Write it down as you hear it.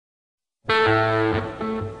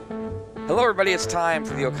Hello, everybody. It's time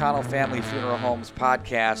for the O'Connell Family Funeral Homes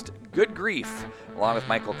podcast, Good Grief. Along with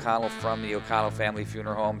Mike O'Connell from the O'Connell Family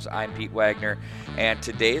Funeral Homes, I'm Pete Wagner, and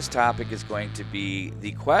today's topic is going to be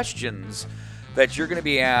the questions that you're going to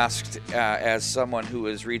be asked as someone who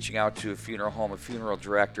is reaching out to a funeral home, a funeral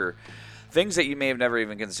director, things that you may have never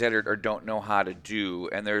even considered or don't know how to do.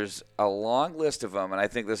 And there's a long list of them, and I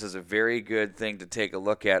think this is a very good thing to take a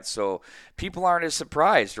look at so people aren't as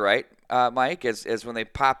surprised, right, Mike, as when they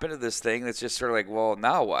pop into this thing, it's just sort of like, well,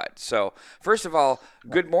 now what? So first of all,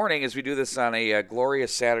 good morning as we do this on a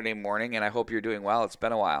glorious Saturday morning, and I hope you're doing well. It's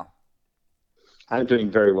been a while. I'm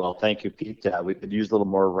doing very well. Thank you, Pete. We could use a little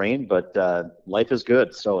more rain, but life is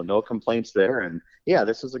good. So no complaints there. And yeah,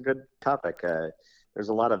 this is a good topic. There's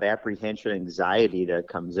a lot of apprehension, anxiety that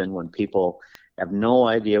comes in when people have no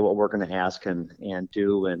idea what we're going to ask and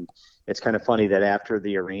do. And it's kind of funny that after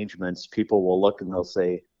the arrangements, people will look and they'll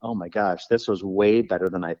say, oh my gosh, this was way better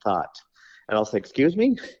than I thought. And I'll say, excuse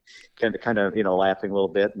me, kind of, laughing a little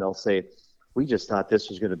bit. And they'll say, we just thought this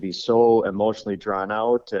was going to be so emotionally drawn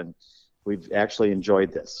out, and we've actually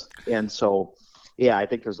enjoyed this. And so, yeah, I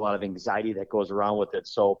think there's a lot of anxiety that goes around with it.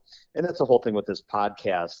 So, and that's the whole thing with this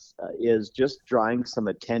podcast is just drawing some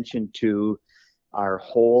attention to our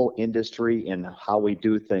whole industry and how we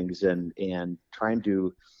do things and trying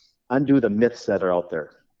to undo the myths that are out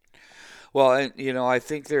there. Well, and, I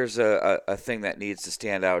think there's a thing that needs to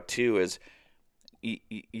stand out, too, is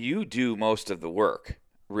you do most of the work,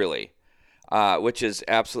 really. Which is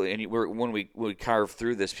absolutely, and when we carve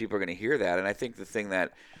through this, people are going to hear that. And I think the thing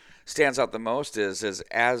that stands out the most is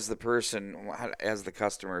as the person, as the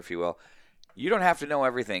customer, if you will, you don't have to know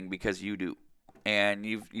everything because you do, and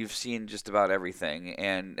you've seen just about everything,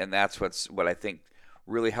 and that's what I think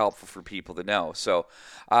really helpful for people to know. So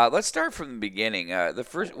let's start from the beginning.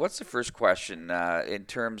 What's the first question in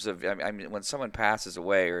terms of, I mean, when someone passes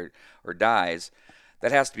away or dies,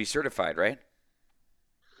 that has to be certified, right?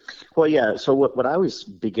 Well, yeah. So what I always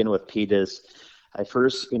begin with, Pete, is I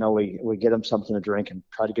first, we get them something to drink and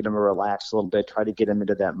try to get them to relax a little bit, try to get them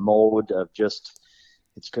into that mode of just,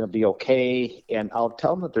 it's going to be okay. And I'll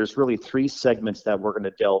tell them that there's really three segments that we're going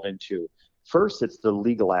to delve into. First, it's the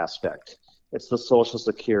legal aspect. It's the Social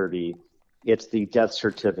Security. It's the death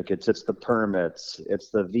certificates. It's the permits. It's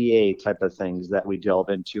the VA type of things that we delve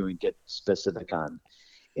into and get specific on.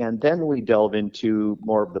 And then we delve into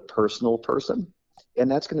more of the personal person.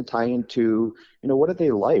 And that's going to tie into, what did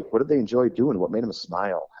they like? What did they enjoy doing? What made them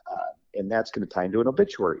smile? And that's going to tie into an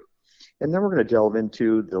obituary. And then we're going to delve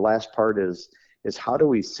into the last part is how do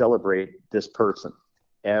we celebrate this person?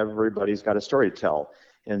 Everybody's got a story to tell.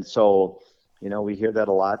 And so, we hear that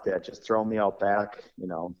a lot, that just throw me out back,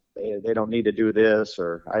 they don't need to do this,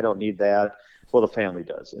 or I don't need that. Well, the family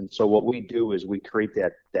does. And so what we do is we create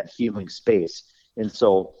that healing space. And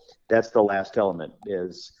so that's the last element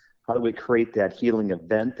is, how do we create that healing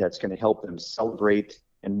event that's going to help them celebrate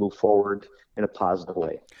and move forward in a positive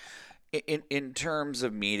way? In terms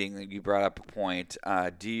of meeting, you brought up a point.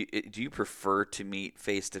 Do you prefer to meet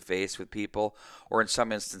face to face with people, or in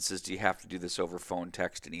some instances, do you have to do this over phone,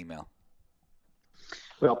 text, and email?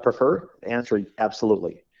 Well, prefer answer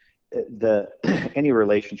absolutely. Any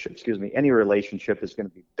relationship is going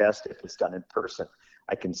to be best if it's done in person.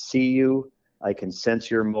 I can see you. I can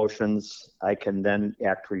sense your emotions. I can then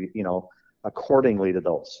act, accordingly to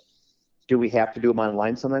those. Do we have to do them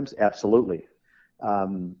online sometimes? Absolutely.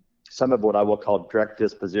 Some of what I will call direct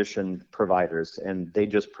disposition providers, and they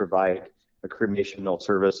just provide a cremation, no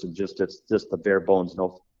service, and it's just the bare bones,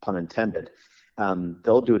 no pun intended.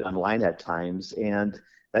 They'll do it online at times, and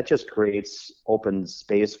that just creates open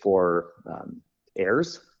space for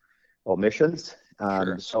errors, omissions.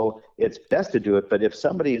 Sure. So it's best to do it. But if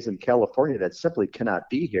somebody is in California that simply cannot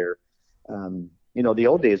be here, the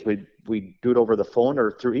old days we do it over the phone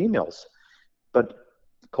or through emails. But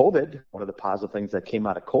COVID, one of the positive things that came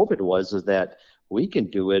out of COVID is that we can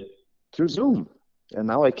do it through Zoom. And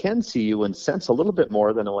now I can see you and sense a little bit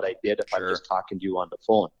more than what I did if Sure. I'm just talking to you on the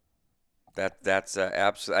phone. That's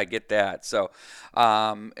absolutely. I get that. So,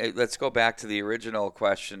 let's go back to the original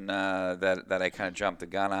question that I kind of jumped the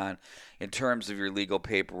gun on, in terms of your legal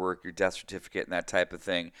paperwork, your death certificate, and that type of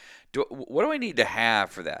thing. What do I need to have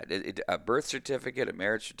for that? A birth certificate, a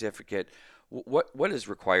marriage certificate? What is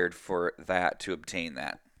required for that to obtain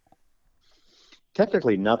that?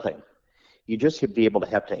 Technically, nothing. You just have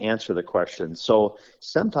to answer the question. So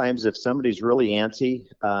sometimes if somebody's really antsy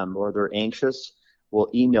or they're anxious, we'll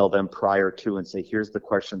email them prior to and say, here's the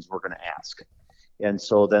questions we're going to ask. And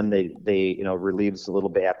so then they relieves a little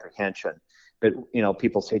bit of apprehension. But,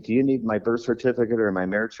 people say, do you need my birth certificate or my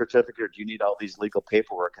marriage certificate, or do you need all these legal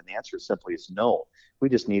paperwork? And the answer simply is no. We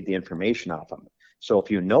just need the information off them. So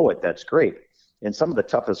if you know it, that's great. And some of the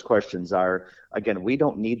toughest questions are, again, we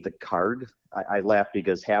don't need the card. I laugh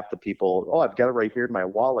because half the people, oh, I've got it right here in my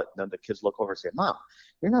wallet. And then the kids look over and say, Mom,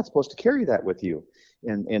 you're not supposed to carry that with you.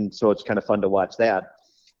 And so it's kind of fun to watch that.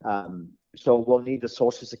 So we'll need the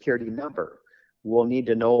social security number. We'll need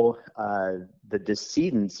to know the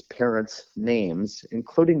decedent's parents' names,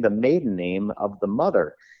 including the maiden name of the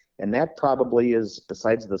mother. And that probably is,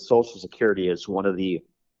 besides the social security, is one of the,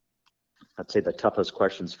 I'd say, the toughest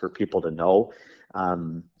questions for people to know,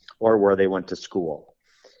 or where they went to school.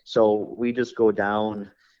 So we just go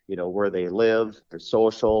down, where they live, their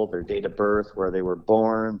social, their date of birth, where they were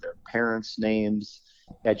born, their parents' names,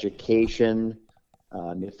 education,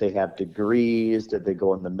 if they have degrees, did they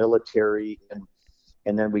go in the military,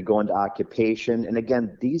 and then we go into occupation. And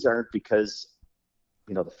again, these aren't because,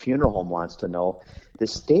 the funeral home wants to know. The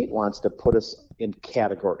state wants to put us in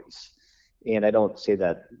categories. And I don't say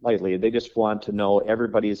that lightly. They just want to know,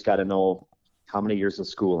 everybody's got to know how many years of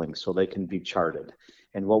schooling so they can be charted.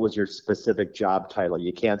 And what was your specific job title?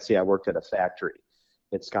 You can't say I worked at a factory.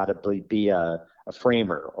 It's got to be a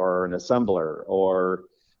framer or an assembler or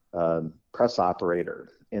press operator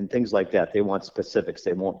and things like that. They want specifics.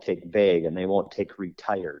 They won't take vague, and they won't take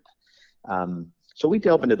retired. So we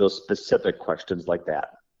delve into those specific questions like that.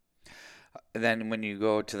 Then when you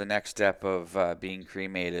go to the next step of being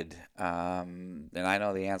cremated, and I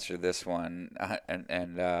know the answer to this one,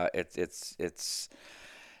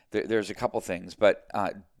 there's a couple things, but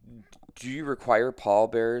do you require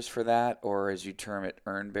pallbearers for that, or as you term it,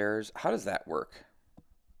 urn bearers? How does that work?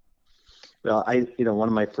 Well, one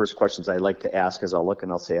of my first questions I like to ask is I'll look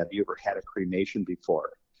and I'll say, have you ever had a cremation before?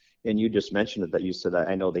 And you just mentioned it, that you said,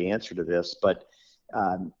 I know the answer to this, but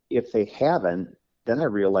if they haven't, then I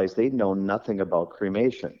realize they know nothing about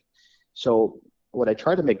cremation. So what I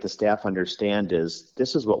try to make the staff understand is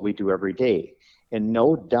this is what we do every day. And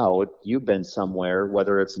no doubt you've been somewhere,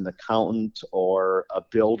 whether it's an accountant or a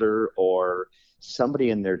builder or somebody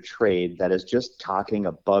in their trade that is just talking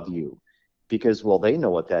above you because, well, they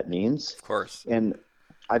know what that means. Of course. And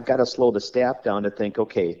I've got to slow the staff down to think,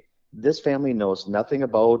 okay, this family knows nothing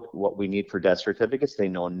about what we need for death certificates. They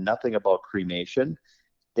know nothing about cremation.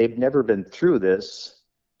 They've never been through this.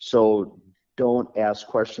 So don't ask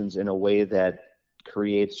questions in a way that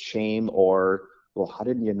creates shame or, well, how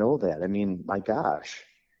didn't you know that? I mean, my gosh,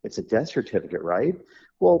 it's a death certificate, right?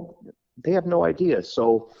 Well, they have no idea.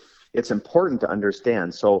 So it's important to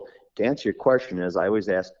understand. So to answer your question is, I always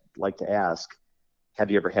like to ask, have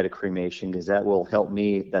you ever had a cremation? Because that will help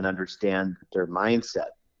me then understand their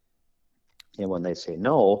mindset. And when they say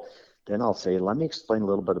no, then I'll say, let me explain a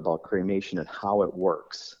little bit about cremation and how it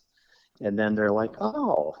works. And then they're like,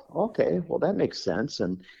 oh, okay, well, that makes sense.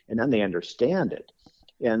 And then they understand it.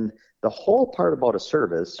 And the whole part about a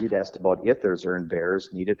service, you'd asked about if there's urn bearers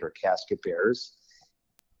needed or casket bearers.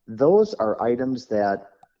 Those are items that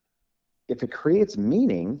if it creates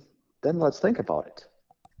meaning, then let's think about it.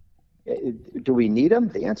 Do we need them?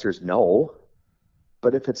 The answer is no.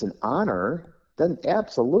 But if it's an honor, then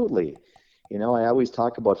absolutely. I always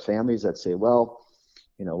talk about families that say, well,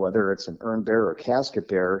 whether it's an urn bearer or casket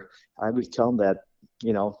bearer, I always tell them that,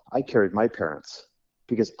 I carried my parents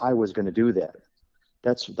because I was going to do that.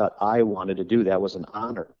 That's that I wanted to do. That was an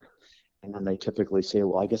honor. And then they typically say,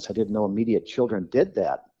 well, I guess I didn't know immediate children did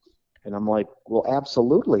that. And I'm like, well,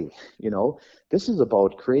 absolutely. This is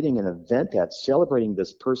about creating an event that's celebrating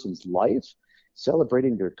this person's life,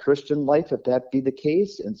 celebrating their Christian life, if that be the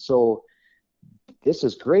case. And so this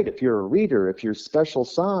is great if you're a reader, if you're special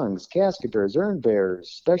songs, casket bearers, urn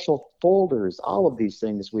bearers, special folders, all of these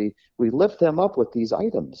things, we lift them up with these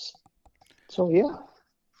items. So, yeah.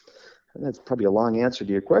 And that's probably a long answer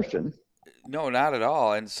to your question. No, not at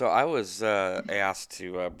all. And so I was asked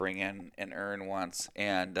to bring in an urn once,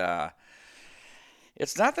 and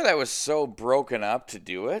it's not that I was so broken up to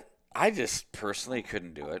do it. I just personally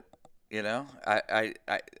couldn't do it. I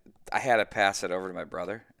had to pass it over to my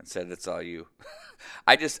brother and said, "It's all you."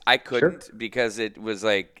 I couldn't Sure. because it was.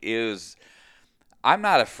 I'm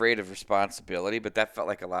not afraid of responsibility, but that felt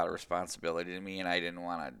like a lot of responsibility to me, and I didn't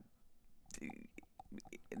want to.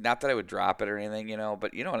 Not that I would drop it or anything,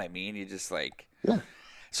 but you know what I mean. You just Yeah.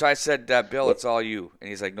 So I said, Bill, it's all you, and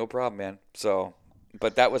he's like, no problem, man. So,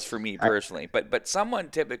 but that was for me I, personally. But someone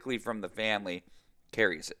typically from the family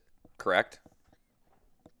carries it, correct?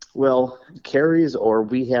 well, carries, or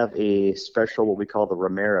we have a special, what we call the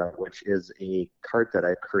Ramera, which is a cart that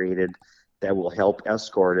I've created that will help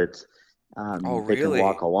escort it Oh, They can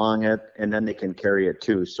walk really? along it, and then they can carry it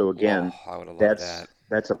too. So Oh, again, I would have loved that's that.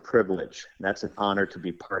 that's a privilege. That's an honor to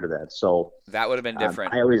be part of that. So That would have been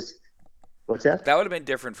different. I always, what's that? That would have been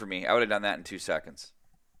different for me. I would have done that in 2 seconds.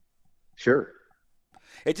 Sure.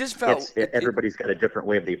 It just felt Everybody's got a different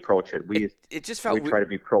way of the approach it. it just We felt try to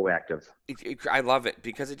be proactive. I love it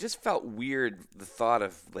because it just felt weird the thought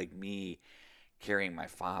of like me carrying my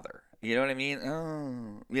father. You know what I mean?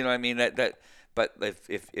 Oh, you know what I mean that. But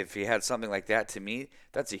if he had something like that to me,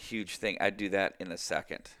 that's a huge thing. I'd do that in a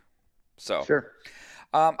second. So, Sure.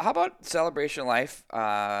 how about celebration life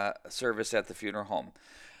service at the funeral home?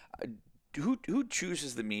 Uh, who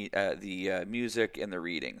chooses the music and the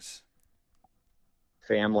readings?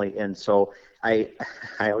 Family. And so I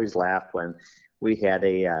I always laugh when we had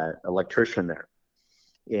a electrician there.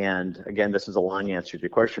 And again, this is a long answer to your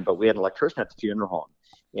question, but we had an electrician at the funeral home,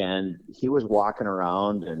 and he was walking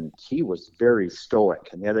around and he was very stoic,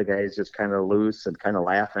 and the other guys just kind of loose and kind of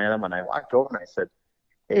laughing at him. And I walked over and I said,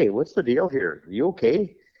 "Hey, what's the deal here? Are you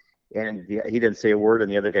okay?" And he didn't say a word,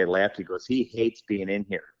 and the other guy laughed. He goes, "He hates being in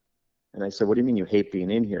here." And I said, "What do you mean you hate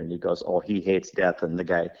being in here?" And he goes, "Oh, he hates death." And the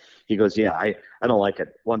guy, he goes, "Yeah, I don't like it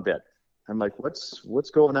one bit." I'm like,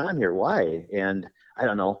 "What's going on here? Why?" And I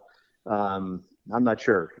don't know. I'm not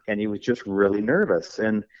sure. And he was just really nervous.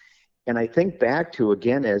 And I think back to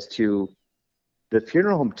again as to the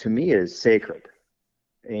funeral home to me is sacred,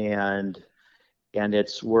 and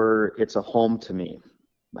it's a home to me,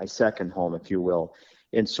 my second home, if you will.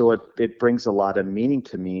 And so it brings a lot of meaning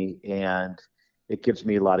to me, and it gives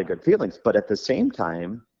me a lot of good feelings. But at the same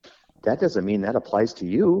time, that doesn't mean that applies to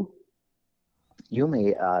you. You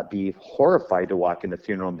may be horrified to walk in the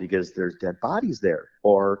funeral home because there's dead bodies there,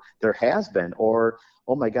 or there has been, or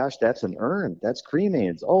oh my gosh, that's an urn, that's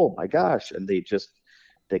cremains, oh my gosh, and they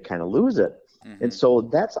kind of lose it. And Hmm. so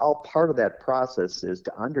that's all part of that process, is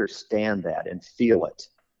to understand that and feel it.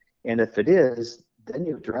 And if it is, then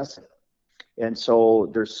you address it. And so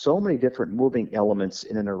there's so many different moving elements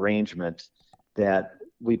in an arrangement that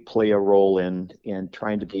we play a role in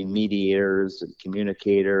trying to be mediators and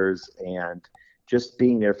communicators and just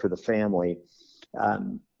being there for the family.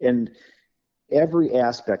 And every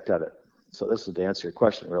aspect of it, so this is to answer your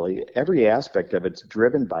question really, every aspect of it's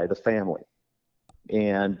driven by the family.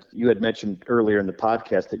 And you had mentioned earlier in the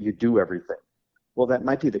podcast that you do everything. Well, that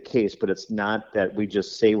might be the case, but it's not that we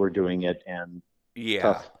just say we're doing it and Yeah,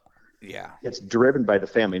 tough. yeah. It's driven by the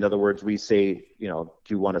family. In other words, we say, do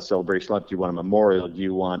you want a celebration? Do you want a memorial? Do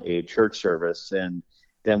you want a church service? And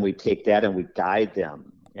then we take that and we guide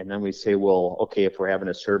them. And then we say, well, okay, if we're having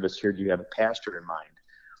a service here, do you have a pastor in mind?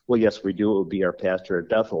 Well, yes, we do. It would be our pastor at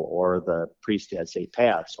Bethel or the priest at St.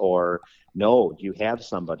 Pat's. Or no, do you have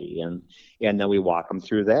somebody? And then we walk them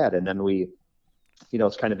through that. And then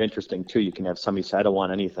it's kind of interesting too. You can have somebody say, I don't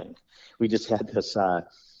want anything. We just had this a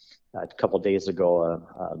couple of days ago.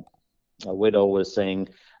 A widow was saying,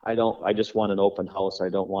 I just want an open house. I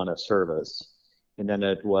don't want a service. And then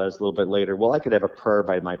it was a little bit later, well, I could have a prayer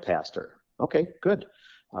by my pastor. Okay, good.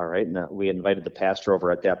 All right. And we invited the pastor over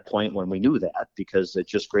at that point when we knew that, because it's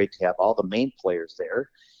just great to have all the main players there.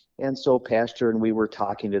 And so pastor and we were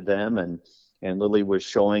talking to them, and Lily was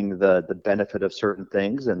showing the benefit of certain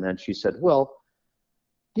things. And then she said, well,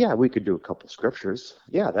 yeah, we could do a couple scriptures.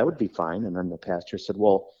 Yeah, that would be fine. And then the pastor said,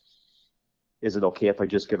 well, is it okay if I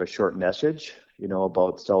just give a short message,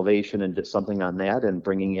 about salvation and something on that and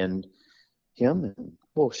bringing in him? And,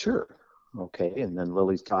 well, sure. Okay. And then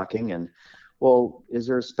Lily's talking, and, well, is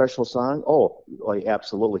there a special song? Oh, well,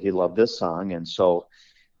 absolutely. He loved this song. And so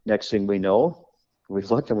next thing we know, we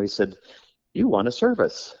looked and we said, you want a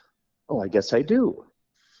service? Oh, I guess I do.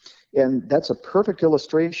 And that's a perfect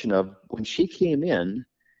illustration of when she came in,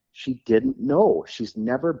 she didn't know. She's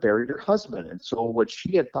never buried her husband. And so what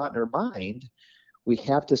she had thought in her mind, we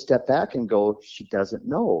have to step back and go, she doesn't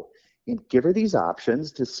know, and give her these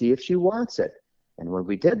options to see if she wants it. And when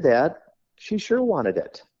we did that, she sure wanted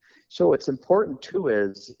it. So it's important too,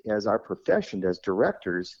 as our profession, as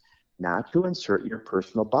directors, not to insert your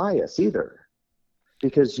personal bias either,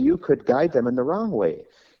 because you could guide them in the wrong way.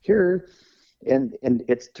 Here, and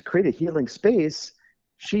it's to create a healing space.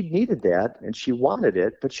 She needed that and she wanted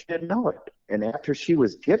it, but she didn't know it. And after she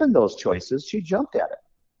was given those choices, she jumped at it.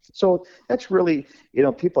 So that's really,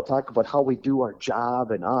 people talk about how we do our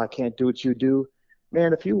job and, I can't do what you do.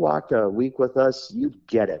 Man, if you walked a week with us, you'd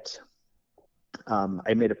get it.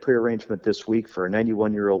 I made a prearrangement this week for a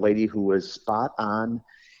 91-year-old lady who was spot on.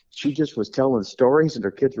 She just was telling stories, and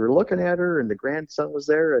her kids were looking at her, and the grandson was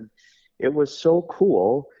there, and it was so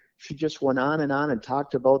cool. She just went on and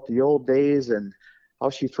talked about the old days and how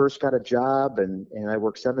she first got a job, and I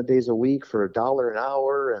worked 7 days a week for $1 an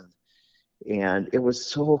hour, And it was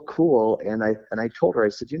so cool. And I told her, I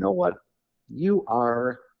said, you know what? You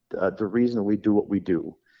are the reason we do what we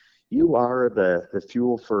do. You are the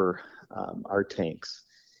fuel for our tanks.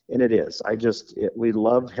 And it is. We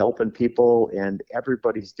love helping people, and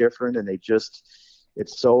everybody's different, and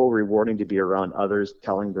it's so rewarding to be around others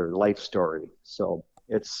telling their life story. So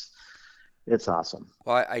it's awesome.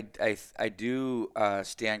 Well, I do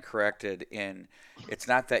stand corrected in it's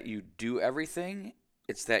not that you do everything,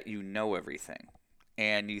 it's that you know everything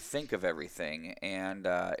and you think of everything, and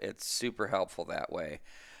it's super helpful that way.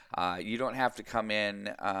 You don't have to come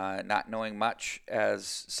in not knowing much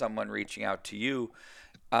as someone reaching out to you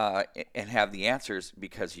and have the answers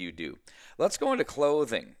because you do. Let's go into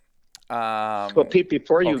clothing. Well, Pete,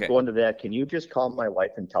 before you Okay. go into that, can you just call my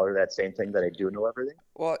wife and tell her that same thing, that I do know everything?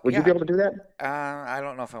 Well, Would you be yeah. able to do that? I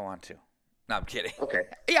don't know if I want to. No, I'm kidding. Okay.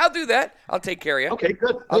 Yeah, I'll do that. I'll take care of you. Okay,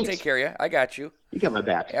 good. I'll take Thanks. care of you. I got you. You got my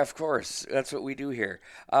back. Yeah, of course. That's what we do here.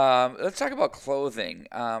 Let's talk about clothing.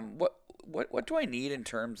 What do I need in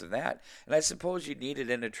terms of that? And I suppose you need it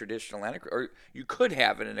in a traditional or you could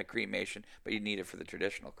have it in a cremation, but you need it for the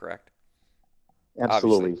traditional, correct? Obviously.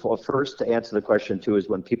 Absolutely. Well, first, to answer the question too, is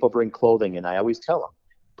when people bring clothing, and I always tell them,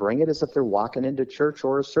 bring it as if they're walking into church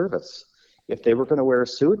or a service. If they were going to wear a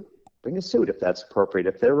suit, bring a suit if that's appropriate.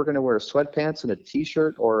 If they were going to wear sweatpants and a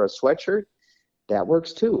t-shirt or a sweatshirt, that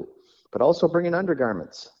works too. But also bring in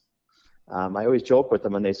undergarments. I always joke with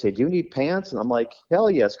them when they say, "Do you need pants?" And I'm like, "Hell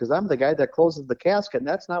yes," because I'm the guy that closes the casket, and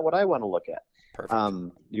that's not what I want to look at.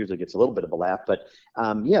 Perfect. Usually gets a little bit of a laugh, but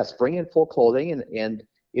yes, bring in full clothing, and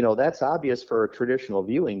that's obvious for a traditional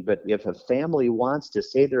viewing. But if a family wants to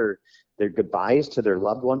say their goodbyes to their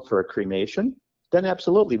loved one for a cremation, then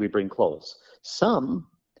absolutely we bring clothes. Some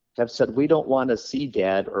have said we don't want to see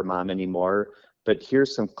dad or mom anymore, but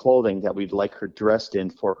here's some clothing that we'd like her dressed in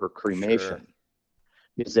for her Sure. cremation.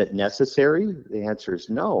 Is it necessary? The answer is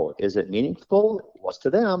no. Is it meaningful? What's to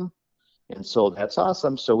them? And so that's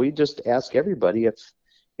awesome. So we just ask everybody if,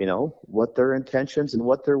 what their intentions and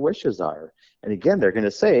what their wishes are. And again, they're going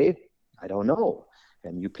to say, I don't know.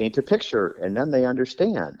 And you paint a picture, and then they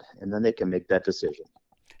understand, and then they can make that decision.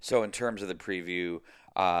 So in terms of the preview,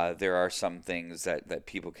 there are some things that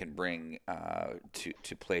people can bring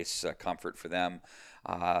to place comfort for them,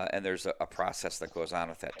 and there's a process that goes on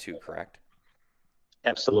with that too, correct?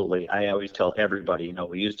 Absolutely. I always tell everybody,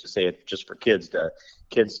 we used to say it just for kids.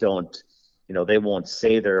 Kids don't, they won't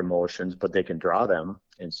say their emotions, but they can draw them.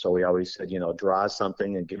 And so we always said, draw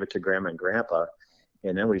something and give it to grandma and grandpa.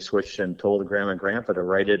 And then we switched and told grandma and grandpa to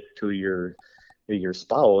write it to your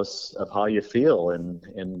spouse of how you feel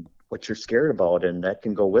and what you're scared about. And that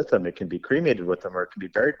can go with them. It can be cremated with them, or it can be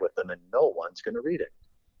buried with them, and no one's going to read it.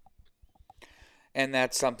 And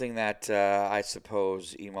that's something that I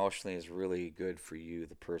suppose emotionally is really good for you,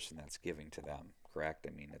 the person that's giving to them, correct?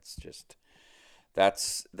 I mean, it's just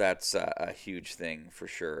that's a huge thing for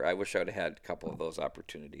sure. I wish I would have had a couple of those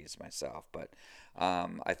opportunities myself, but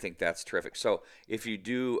I think that's terrific. So, if you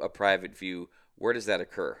do a private view, where does that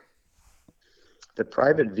occur? The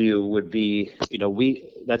private view would be,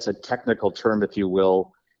 that's a technical term, if you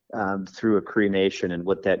will, through a cremation. And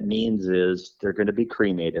what that means is they're going to be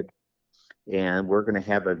cremated, and we're going to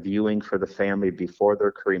have a viewing for the family before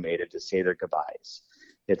they're cremated to say their goodbyes.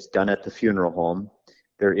 It's done at the funeral home.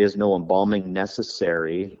 There is no embalming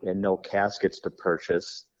necessary and no caskets to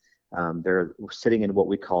purchase. They're sitting in what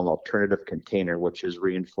we call an alternative container, which is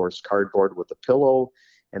reinforced cardboard with a pillow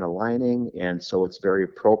and a lining. And so it's very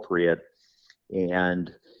appropriate,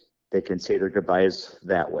 and they can say their goodbyes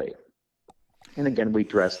that way. And again, we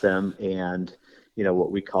dress them, and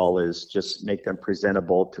what we call is just make them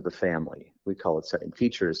presentable to the family. We call it setting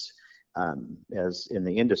features, as in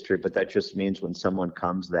the industry, but that just means when someone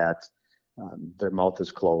comes that their mouth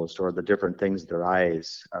is closed, or the different things, their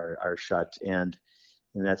eyes are shut, and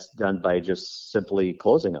that's done by just simply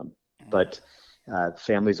closing them. But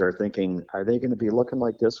families are thinking, are they going to be looking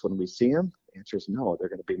like this when we see them? The answer is no. They're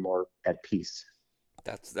going to be more at peace.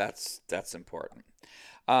 That's important.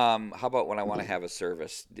 How about when I want to have a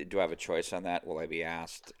service? Do I have a choice on that? Will I be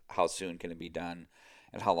asked how soon can it be done,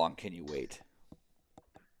 and how long can you wait?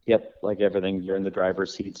 Yep, like everything, you're in the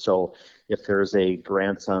driver's seat. So if there's a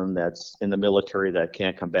grandson that's in the military that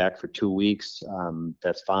can't come back for 2 weeks,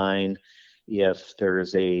 that's fine. If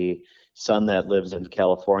there's a son that lives in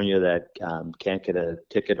California that can't get a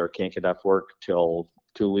ticket or can't get off work till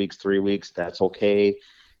 2 weeks, 3 weeks, that's okay.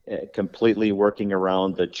 Completely working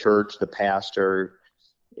around the church, the pastor.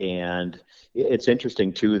 And it's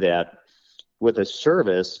interesting too that with a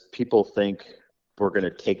service, people think we're going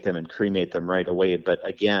to take them and cremate them right away. But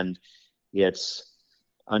again, it's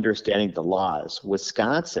understanding the laws.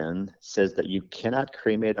 Wisconsin says that you cannot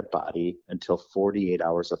cremate a body until 48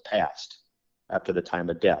 hours have passed after the time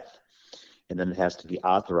of death. And then it has to be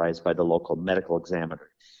authorized by the local medical examiner.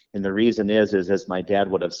 And the reason is as my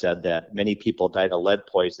dad would have said, that many people died of lead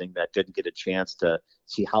poisoning that didn't get a chance to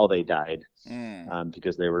see how they died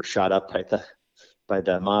because they were shot up by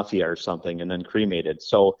the mafia or something and then cremated.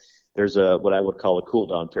 So there's what I would call a cool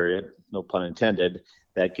down period, no pun intended,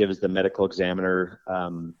 that gives the medical examiner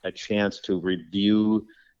a chance to review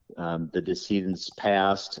the decedent's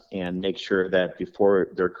past and make sure that before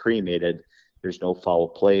they're cremated, there's no foul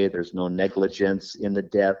play, there's no negligence in the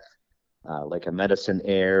death, like a medicine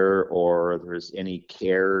error, or there's any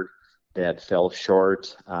care that fell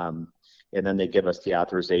short. And then they give us the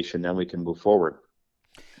authorization, then we can move forward.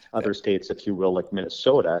 Other states, if you will, like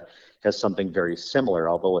Minnesota, has something very similar,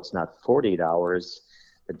 although it's not 48 hours.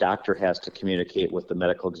 The doctor has to communicate with the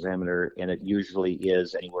medical examiner, and it usually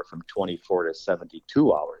is anywhere from 24 to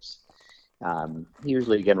 72 hours.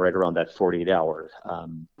 Usually, again, right around that 48 hour.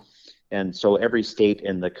 And so every state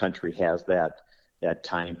in the country has that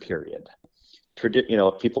time period.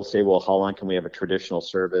 People say, well, how long can we have a traditional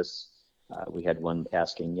service? We had one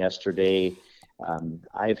asking yesterday.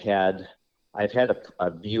 I've had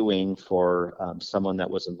a viewing for someone that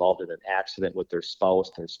was involved in an accident with their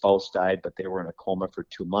spouse. Their spouse died, but they were in a coma for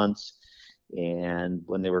 2 months. And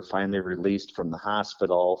when they were finally released from the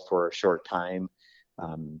hospital for a short time,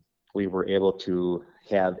 we were able to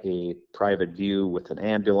have a private view with an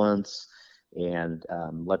ambulance and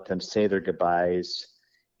let them say their goodbyes.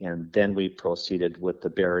 And then we proceeded with the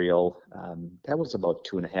burial. That was about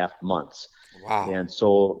 2.5 months. Wow. And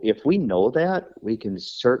so if we know that, we can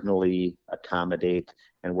certainly accommodate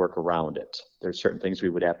and work around it. There's certain things we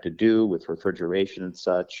would have to do with refrigeration and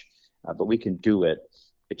such, but we can do it.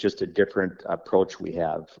 It's just a different approach we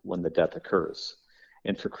have when the death occurs.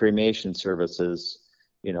 And for cremation services,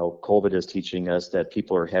 COVID is teaching us that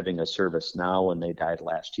people are having a service now when they died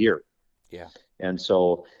last year. Yeah. And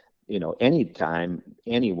so, anytime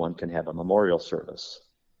anyone can have a memorial service.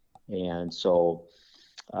 And so,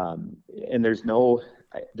 and there's no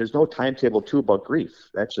timetable too about grief.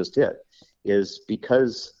 That's just it. Is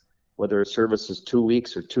because whether a service is 2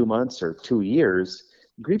 weeks or 2 months or 2 years,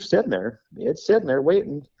 grief's sitting there. It's sitting there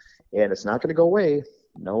waiting, and it's not going to go away.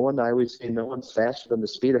 I always say no one's faster than the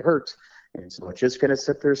speed of hurt. And so it's just going to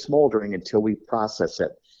sit there smoldering until we process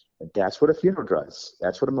it. And that's what a funeral does.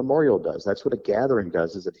 That's what a memorial does. That's what a gathering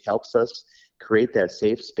does, is it helps us create that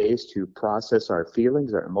safe space to process our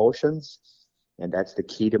feelings, our emotions. And that's the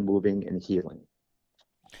key to moving and healing.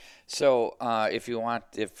 So, if you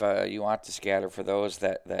want to scatter for those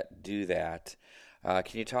that do that,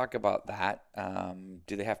 can you talk about that?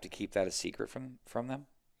 Do they have to keep that a secret from them?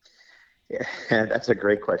 Yeah, that's a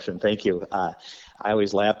great question. Thank you. I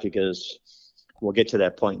always laugh because we'll get to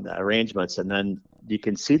that point in the arrangements, and then you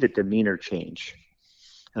can see the demeanor change,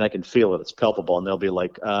 and I can feel it. It's palpable, and they'll be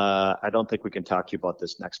like, "I don't think we can talk to you about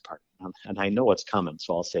this next part," and I know it's coming,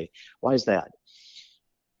 so I'll say, "Why is that?"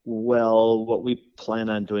 Well, what we plan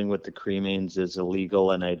on doing with the cremains is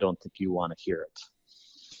illegal, and I don't think you want to hear it.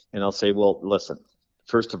 And I'll say, well, listen,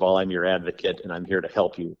 first of all, I'm your advocate, and I'm here to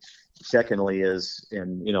help you. Secondly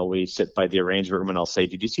we sit by the arrangement room, and I'll say,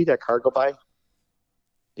 did you see that car go by?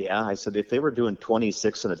 Yeah, I said, if they were doing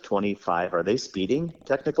 26 and a 25, are they speeding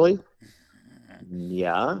technically?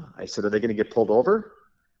 Yeah. I said, are they going to get pulled over?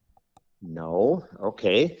 No.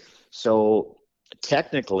 Okay. So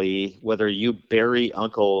technically, whether you bury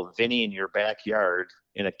Uncle Vinny in your backyard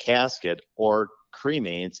in a casket or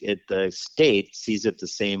cremains, the state sees it the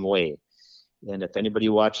same way. And if anybody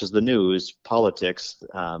watches the news, politics,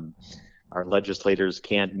 our legislators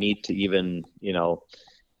can't meet to even,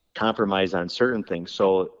 compromise on certain things.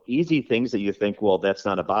 So easy things that you think, well, that's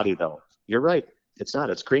not a body though. You're right. It's not.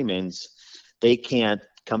 It's cremains. They can't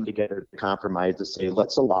come together to compromise to say,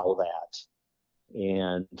 let's allow that.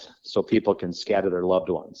 And so people can scatter their loved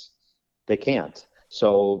ones. They can't.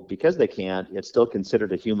 So because they can't, it's still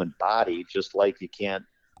considered a human body, just like you can't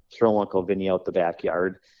throw Uncle Vinny out the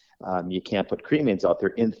backyard. You can't put cremains out there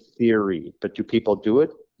in theory, but do people do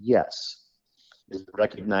it? Yes. Is it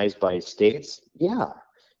recognized by states? Yeah.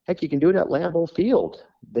 Heck, you can do it at Lambeau Field.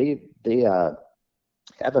 They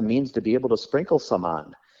have a means to be able to sprinkle some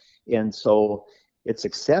on. And so it's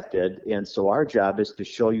accepted. And so our job is to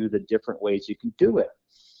show you the different ways you can do it.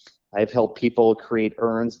 I've helped people create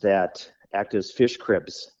urns that act as fish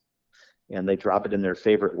cribs, and they drop it in their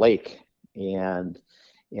favorite lake. And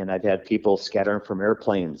I've had people scatter them from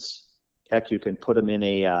airplanes. Heck, you can put them in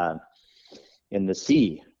in the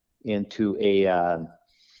sea, into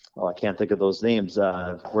I can't think of those names,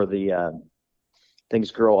 where the things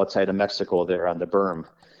grow outside of Mexico there on the berm.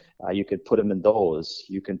 You could put them in those.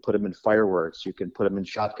 You can put them in fireworks. You can put them in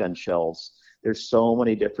shotgun shells. There's so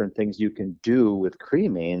many different things you can do with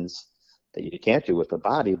cremains that you can't do with the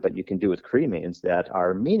body, but you can do with cremains that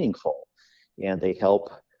are meaningful, and they help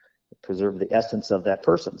preserve the essence of that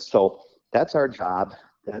person. So that's our job.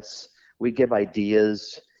 We give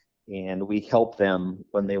ideas, and we help them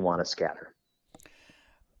when they want to scatter.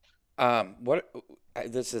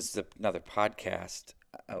 This is another podcast.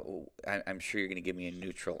 I'm sure you're going to give me a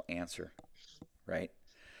neutral answer, right?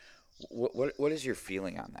 What is your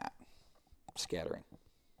feeling on that scattering?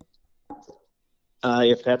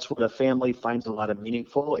 If that's what a family finds a lot of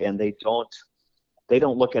meaningful, and they don't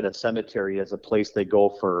look at a cemetery as a place they go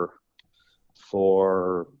for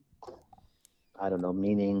I don't know,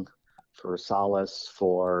 meaning, for solace,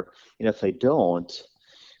 if they don't,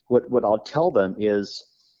 what I'll tell them is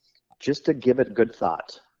just to give it good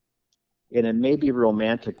thought. And it may be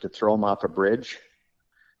romantic to throw them off a bridge,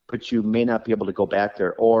 but you may not be able to go back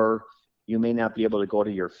there, or you may not be able to go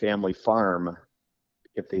to your family farm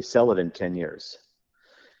if they sell it in 10 years.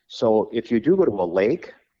 So if you do go to a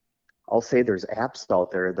lake, I'll say there's apps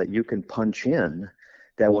out there that you can punch in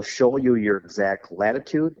that will show you your exact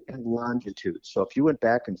latitude and longitude. So if you went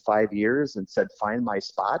back in 5 years and said, find my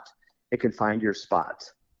spot, it can find your spot.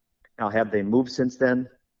 Now, have they moved since then?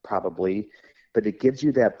 Probably. But it gives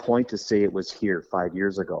you that point to say it was here 5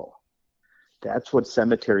 years ago. That's what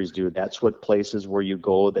cemeteries do. That's what places where you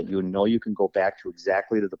go that you know you can go back to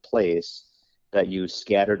exactly to the place that you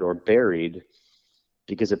scattered or buried,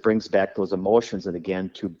 because it brings back those emotions, and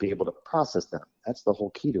again, to be able to process them. That's the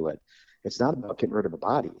whole key to it. It's not about getting rid of a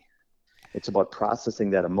body. It's about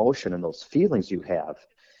processing that emotion and those feelings you have.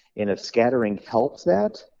 And if scattering helps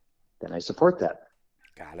that, then I support that.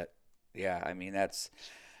 Got it. Yeah, I mean that's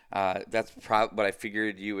probably what I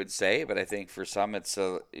figured you would say, but I think for some it's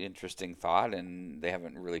an interesting thought, and they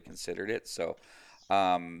haven't really considered it. So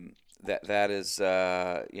that is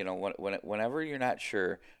whenever you're not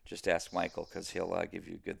sure, just ask Michael, because he'll give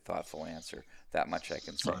you a good, thoughtful answer. That much I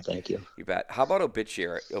can say. Oh, thank you. You bet. How about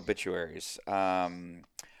obituaries?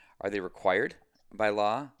 Are they required by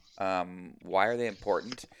law? Why are they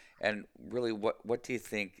important? And really, what do you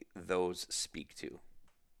think those speak to?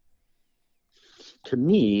 To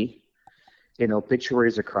me, an obituary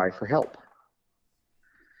is a cry for help.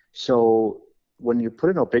 So when you put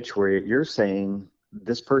an obituary, you're saying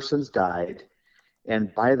this person's died,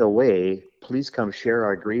 and by the way, please come share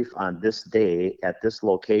our grief on this day at this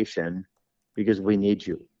location because we need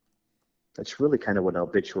you. That's really kind of what an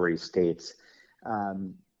obituary states.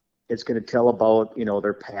 It's going to tell about,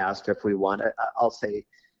 their past. If we want, I'll say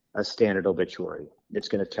a standard obituary. It's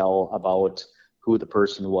going to tell about who the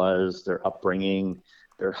person was, their upbringing,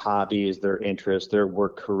 their hobbies, their interests, their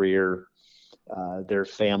work career, their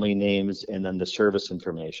family names, and then the service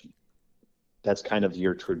information. That's kind of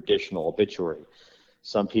your traditional obituary.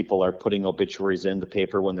 Some people are putting obituaries in the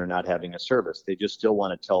paper when they're not having a service. They just still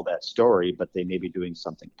want to tell that story, but they may be doing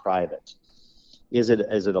something private. Is it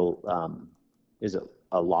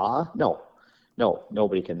a law? No,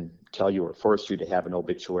 nobody can tell you or force you to have an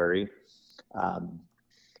obituary.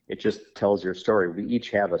 It just tells your story. We each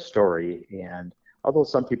have a story, and although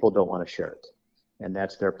some people don't want to share it, and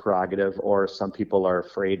that's their prerogative, or some people are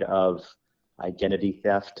afraid of identity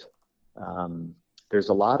theft. There's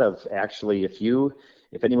a lot of, actually, if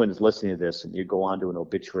anyone is listening to this and you go on to an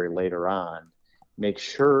obituary later on, make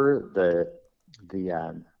sure the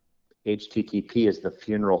HTTP is the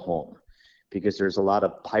funeral home, because there's a lot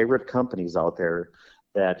of pirate companies out there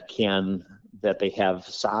that they have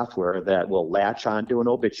software that will latch onto an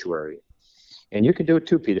obituary. And you can do it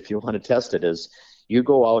too, Pete, if you want to test it. Is you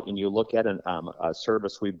go out and you look at a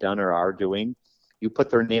service we've done or are doing, you put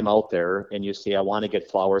their name out there and you say, I want to get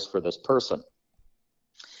flowers for this person.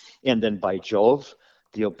 And then by Jove,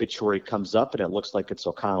 the obituary comes up and it looks like it's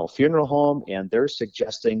O'Connell Funeral Home, and they're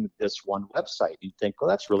suggesting this one website. You think, well,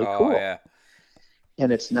 that's really cool. Yeah.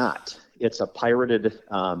 And it's not. It's a pirated,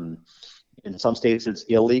 in some states it's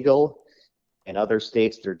illegal. In other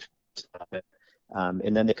states, they're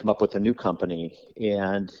and then they come up with a new company.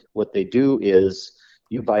 And what they do is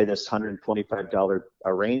you buy this $125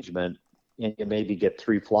 arrangement, and you maybe get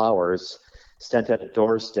 3 flowers sent at a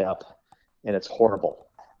doorstep, and it's horrible.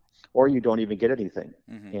 Or you don't even get anything,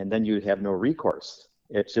 and then you have no recourse.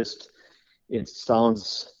 It sounds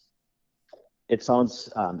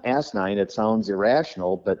asinine. It sounds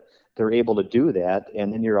irrational, but they're able to do that,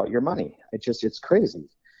 and then you're out your money. It's crazy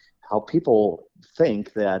how people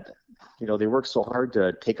think that, they work so hard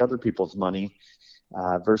to take other people's money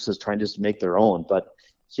versus trying to just make their own. But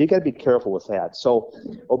so you got to be careful with that. So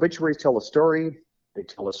obituaries tell a story. they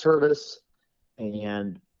tell the service,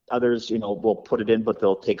 and others, will put it in, but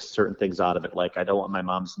they'll take certain things out of it. Like, I don't want my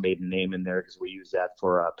mom's maiden name in there because we use that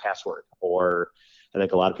for a password. Or I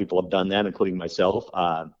think a lot of people have done that, including myself.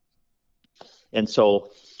 And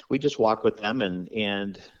so we just walk with them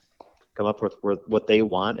and come up with what they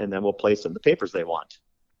want, and then we'll place in the papers they want.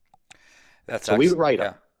 That's So we excellent. write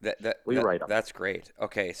them. Yeah, We write them. that's great.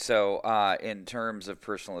 Okay, so in terms of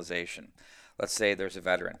personalization, let's say there's a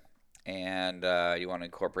veteran and you want to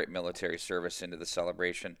incorporate military service into the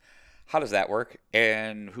celebration. How does that work?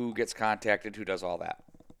 And who gets contacted? Who does all that?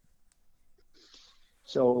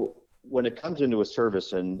 So when it comes into a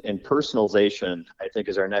service and personalization, I think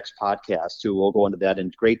is our next podcast too. We'll go into that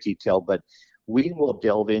in great detail, but we will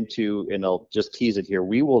delve into, and I'll just tease it here,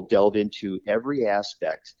 we will delve into every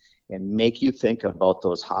aspect and make you think about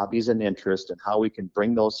those hobbies and interests and how we can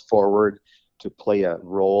bring those forward to play a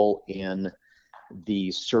role in the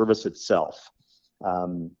service itself.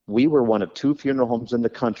 We were one of 2 funeral homes in the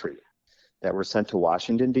country that were sent to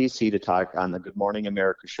Washington, D.C. to talk on the Good Morning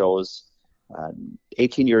America shows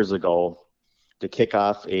 18 years ago to kick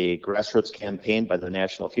off a grassroots campaign by the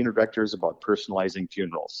National Funeral Directors about personalizing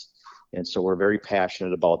funerals. And so we're very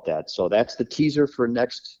passionate about that. So that's the teaser for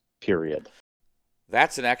next period.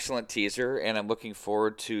 That's an excellent teaser, and I'm looking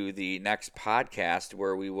forward to the next podcast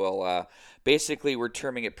where we will basically, we're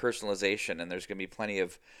terming it personalization, and there's going to be plenty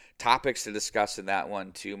of topics to discuss in that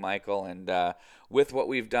one too, Michael. And with what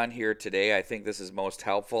we've done here today, I think this is most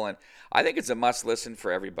helpful, and I think it's a must listen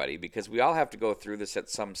for everybody because we all have to go through this at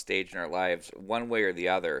some stage in our lives, one way or the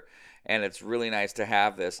other. And it's really nice to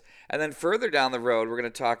have this. And then further down the road, we're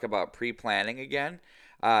going to talk about pre-planning again.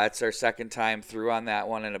 It's our second time through on that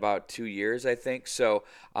one in about 2 years, I think. So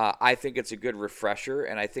I think it's a good refresher,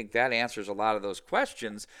 and I think that answers a lot of those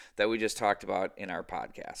questions that we just talked about in our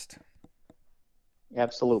podcast.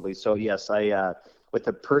 Absolutely. So yes, I with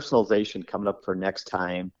the personalization coming up for next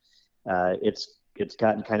time, it's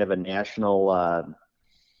gotten kind of a national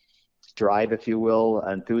drive, if you will,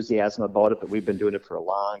 enthusiasm about it. But we've been doing it for a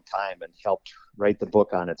long time and helped write the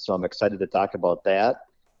book on it. So I'm excited to talk about that.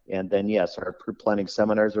 And then, yes, our pre-planning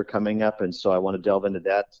seminars are coming up, and so I want to delve into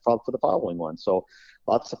that for the following one. So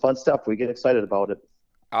lots of fun stuff. We get excited about it.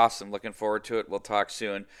 Awesome. Looking forward to it. We'll talk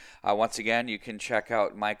soon. Once again, you can check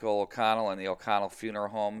out Michael O'Connell and the O'Connell Funeral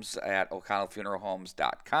Homes at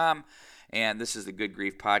o'connellfuneralhomes.com. And this is the Good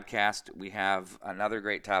Grief Podcast. We have another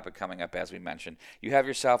great topic coming up, as we mentioned. You have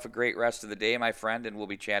yourself a great rest of the day, my friend, and we'll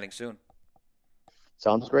be chatting soon.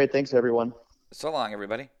 Sounds great. Thanks, everyone. So long,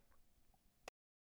 everybody.